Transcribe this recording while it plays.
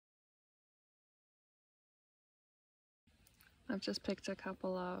I've just picked a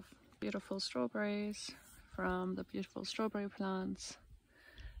couple of beautiful strawberries from the beautiful strawberry plants,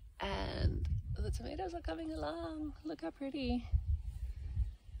 and the tomatoes are coming along. Look how pretty.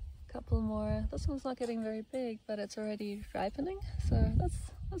 Couple more. This one's not getting very big, but it's already ripening, so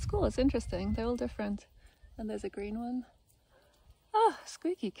that's cool. It's interesting. They're all different. And there's a green one. Oh,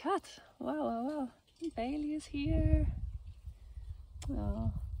 squeaky cat. Wow, wow, wow. Bailey is here.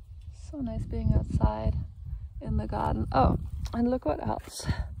 Oh, so nice being outside in the garden. Oh, and look what else.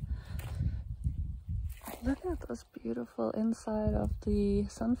 Look at this beautiful inside of the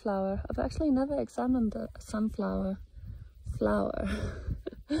sunflower. I've actually never examined the sunflower flower.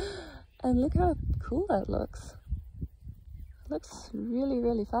 And look how cool that looks. It looks really,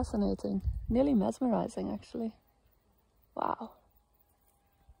 really fascinating. Nearly mesmerizing, actually. Wow.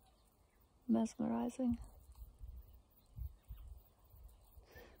 Mesmerizing.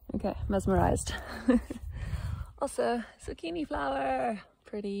 Okay, mesmerized. Also, zucchini flower.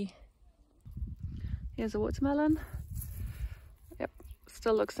 Pretty. Here's a watermelon. Yep,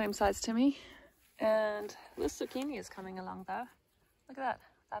 still looks same size to me. And this zucchini is coming along though. Look at that.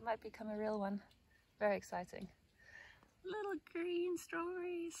 That might become a real one. Very exciting. Little green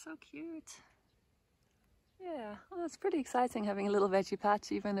strawberries, so cute. Yeah, well, it's pretty exciting having a little veggie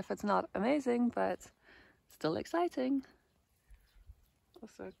patch, even if it's not amazing, but still exciting.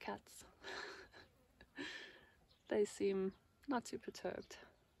 Also cats. They seem not too perturbed.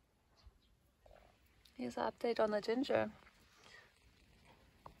 Here's an update on the ginger.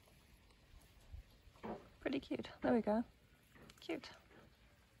 Pretty cute. There we go. Cute.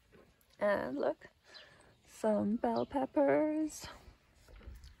 And look, some bell peppers.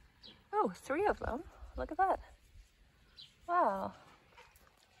 Oh, 3 of them. Look at that. Wow.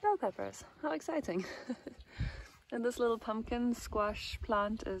 Bell peppers. How exciting. And this little pumpkin squash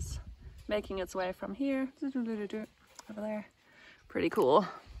plant is making its way from here over there. Pretty cool.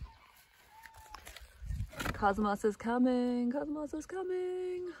 Cosmos is coming. Cosmos is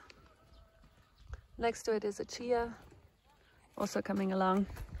coming. Next to it is a chia, also coming along.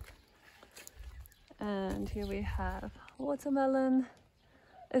 And here we have watermelon.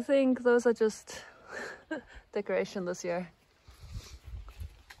 I think those are just decoration this year.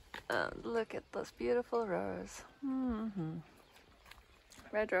 And look at this beautiful rose.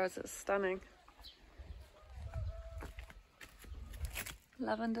 Red rose is stunning.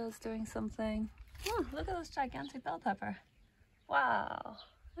 Lavender is doing something. Look at this gigantic bell pepper. Wow,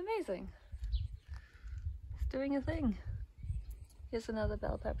 amazing. It's doing a thing. Here's another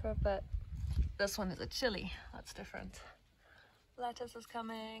bell pepper, but this one is a chili. That's different. Lettuce is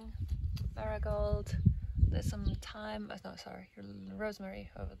coming. Marigold. There's some thyme. Oh, no, sorry. Rosemary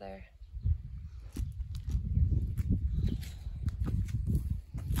over there.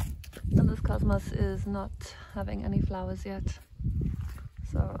 And this cosmos is not having any flowers yet.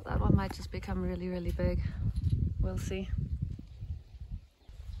 So that one might just become really, really big. We'll see.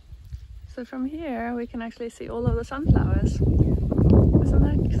 So from here we can actually see all of the sunflowers. Isn't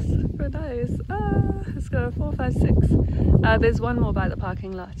that super nice? Ah, let's go 4, 5, 6. There's one more by the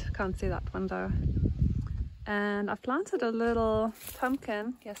parking lot. Can't see that one though. And I've planted a little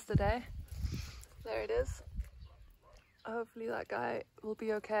pumpkin yesterday. There it is. Hopefully that guy will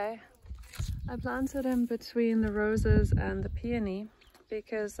be okay. I planted him between the roses and the peony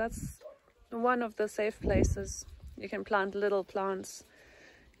because that's one of the safe places you can plant little plants,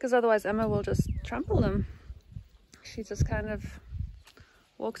 because otherwise Emma will just trample them. She just kind of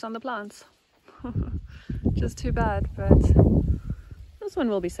walks on the plants. Just too bad, but this one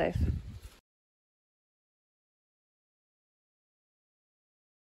will be safe.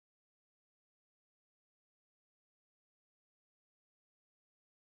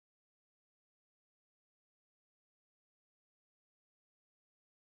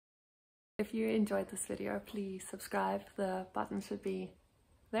 If you enjoyed this video, please subscribe. The button should be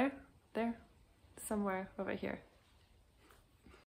there, somewhere over here.